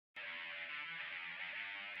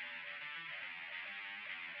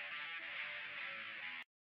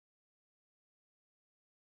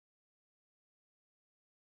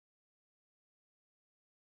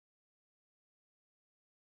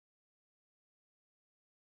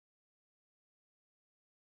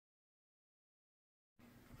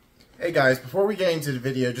Hey guys, before we get into the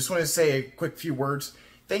video, just want to say a quick few words.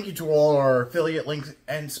 Thank you to all our affiliate links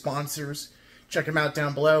and sponsors. Check them out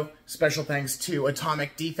down below. Special thanks to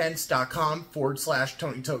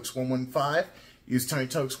atomicdefense.com/TonyTokes115. Use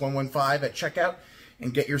TonyTokes115 at checkout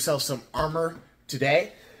and get yourself some armor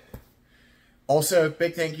today. Also,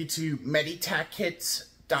 big thank you to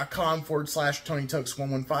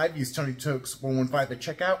meditakkits.com/TonyTokes115. Use TonyTokes115 at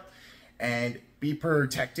checkout and be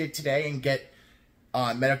protected today and get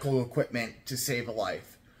medical equipment to save a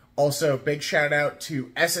life. Also, big shout out to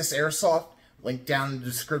SS Airsoft, link down in the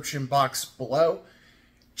description box below.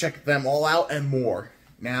 Check them all out and more.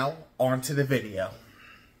 Now, on to the video.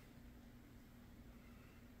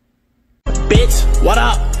 Bitch, what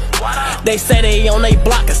up? They say they on they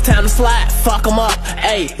block, it's time to slide, fuck them up.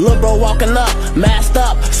 Ayy, lil' bro walking up, masked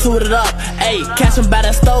up, suited up. Ayy, catch him by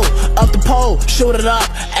that stove, up the pole, shoot it up.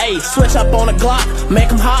 Ayy, switch up on the Glock,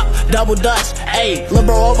 make him hop, double dutch. Ayy, lil'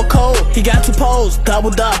 bro over cold, he got two poles,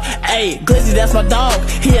 doubled up. Ayy, Glizzy, that's my dog,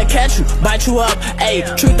 he'll catch you, bite you up. Ayy,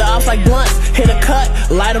 treat the ops like blunts, hit a cut,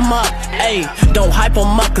 light him up. Ayy, don't hype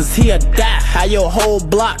him up cause he'll die. How your whole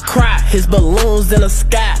block cry, his balloons in the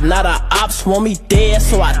sky. Now the ops want me dead,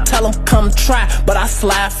 so I tell him come try, but I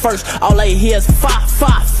slide first. All they hear is fire,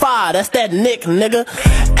 fire, fire. That's that Nick, nigga.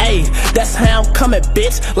 Ayy, that's how I'm coming,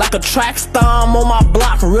 bitch. Like a track star, I'm on my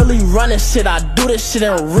block, really running shit. I do this shit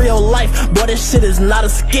in real life, boy, this shit is not a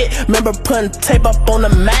skit. Remember putting tape up on the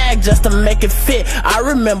mag just to make it fit. I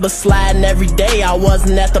remember sliding every day, I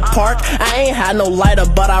wasn't at the park. I ain't had no lighter,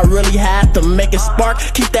 but I really had to make it spark.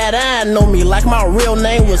 Keep that eye on me like my real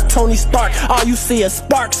name was Tony Stark. All you see is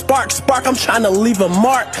spark, spark, spark. I'm trying to leave a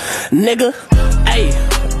mark, nigga. Ayy,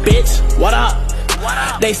 bitch, what up?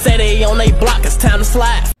 They say they on they block, it's time to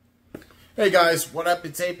slide. Hey guys, what up?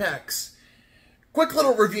 It's Apex. Quick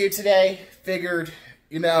little review today. Figured,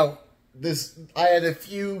 you know, I had a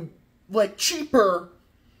few, like, cheaper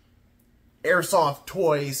airsoft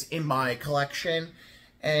toys in my collection.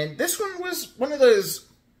 And this one was one of those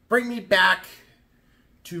bring me back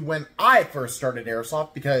to when I first started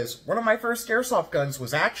airsoft, because one of my first airsoft guns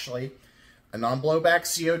was actually a non-blowback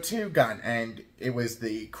CO2 gun, and it was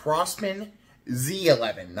the Crossman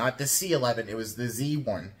Z11, not the C11, it was the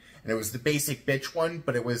Z1, and it was the basic bitch one,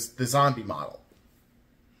 but it was the zombie model.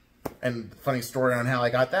 And funny story on how I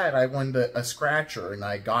got that, I won a scratcher, and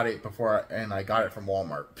I got it I got it from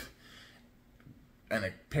Walmart. And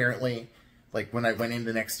apparently, like, when I went in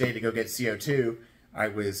the next day to go get CO2, I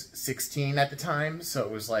was 16 at the time, so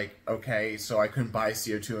it was like, okay, so I couldn't buy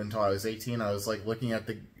CO2 until I was 18. I was, like, looking at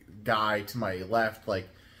the guy to my left, like,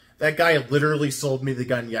 that guy literally sold me the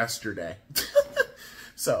gun yesterday.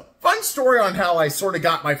 So, fun story on how I sort of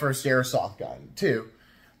got my first airsoft gun, too.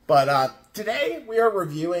 But, today we are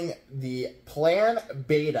reviewing the Plan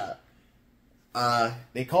Beta.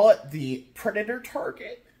 They call it the Predator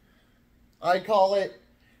Target. I call it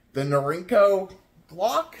the Norinco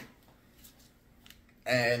Glock.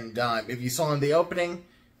 And, if you saw in the opening,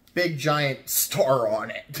 big giant star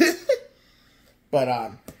on it.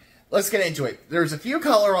 But, let's get into it. There's a few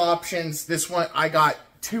color options. This one, I got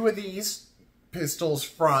two of these pistols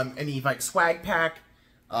from an Evite swag pack.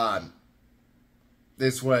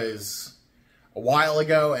 This was a while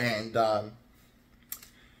ago, and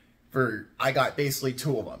I got basically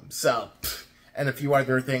two of them. So, and a few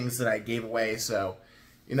other things that I gave away. So,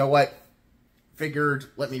 you know what? Figured,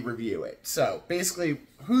 let me review it. So, basically,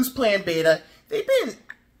 who's Plan Beta? They've been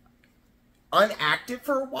unactive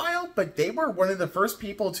for a while, but they were one of the first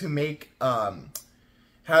people to make,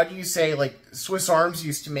 how do you say, like, Swiss Arms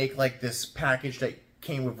used to make, like, this package that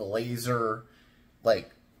came with a laser, like,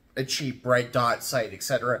 a cheap red dot sight,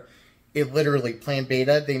 etc. It literally, Plan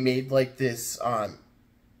Beta, they made, like, this,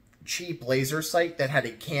 cheap laser sight that had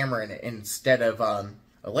a camera in it instead of, a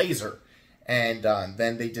laser. And,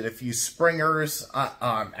 then they did a few Springers.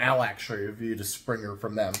 Al actually reviewed a Springer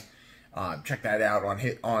from them. Check that out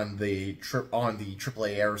on the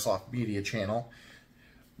AAA Airsoft Media channel.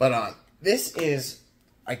 But this is,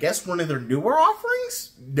 I guess, one of their newer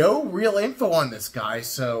offerings. No real info on this guy,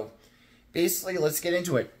 so basically, let's get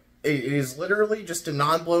into it. It is literally just a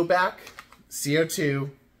non-blowback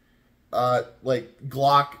CO2, like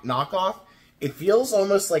Glock knockoff. It feels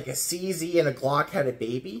almost like a CZ and a Glock had a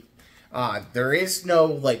baby. There is no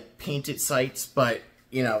like painted sights, but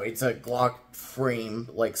you know, it's a Glock frame,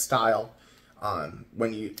 like, style.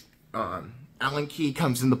 When you, Allen key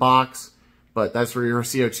comes in the box, but that's where your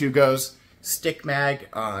CO2 goes. Stick mag,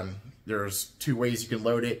 there's two ways you can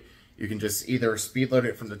load it. You can just either speed load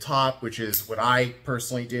it from the top, which is what I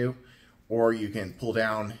personally do, or you can pull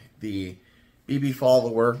down the BB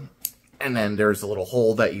follower, and then there's a little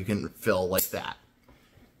hole that you can fill like that.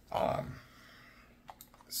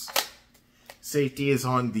 Safety is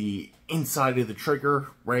on the inside of the trigger,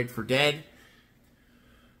 right for dead.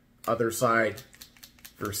 Other side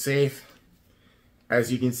for safe.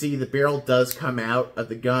 As you can see, the barrel does come out of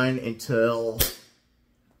the gun until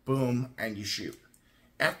boom, and you shoot.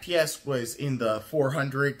 FPS was in the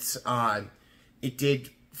 400s. It did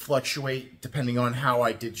fluctuate depending on how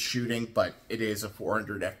I did shooting, but it is a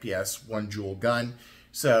 400 FPS, one jewel gun.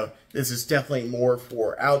 So this is definitely more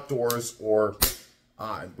for outdoors or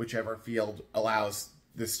whichever field allows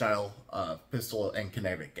this style of pistol and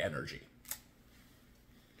kinetic energy.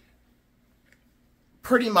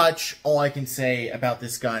 Pretty much all I can say about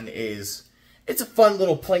this gun is it's a fun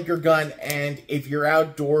little plinker gun, and if you're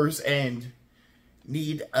outdoors and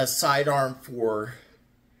need a sidearm for,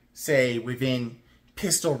 say, within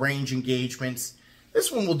pistol range engagements,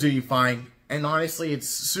 this one will do you fine. And honestly, it's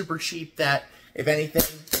super cheap that, if anything,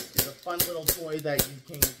 it's a fun little toy that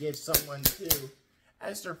you can give someone too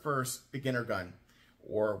as their first beginner gun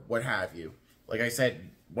or what have you. Like I said,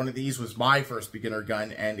 one of these was my first beginner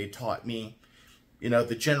gun, and it taught me, you know,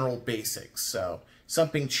 the general basics. So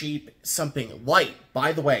something cheap, something light.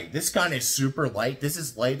 By the way, this gun is super light. This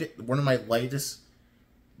is one of my lightest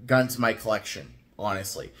guns in my collection,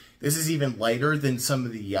 honestly. This is even lighter than some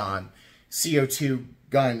of the co2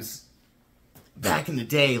 guns back in the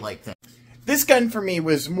day like that. This gun for me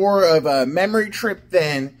was more of a memory trip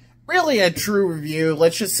than really a true review.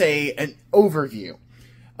 Let's just say an overview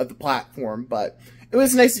of the platform. But it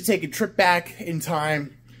was nice to take a trip back in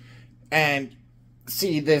time and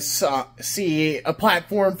see this, see a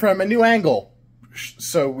platform from a new angle,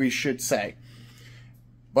 so we should say.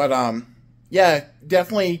 But yeah,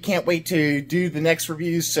 definitely can't wait to do the next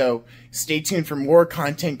reviews, so stay tuned for more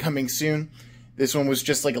content coming soon. This one was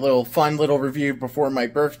just like a little fun little review before my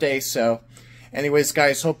birthday. So anyways,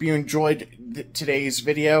 guys, hope you enjoyed today's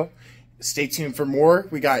video. Stay tuned for more.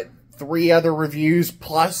 We got 3 other reviews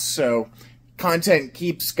plus, so content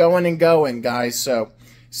keeps going and going, guys. So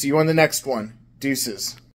see you on the next one.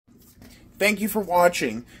 Deuces. Thank you for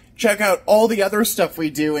watching. Check out all the other stuff we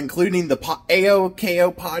do, including the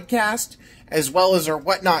AOKO podcast, as well as our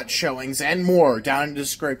Whatnot showings and more down in the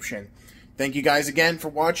description. Thank you guys again for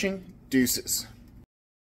watching. Deuces.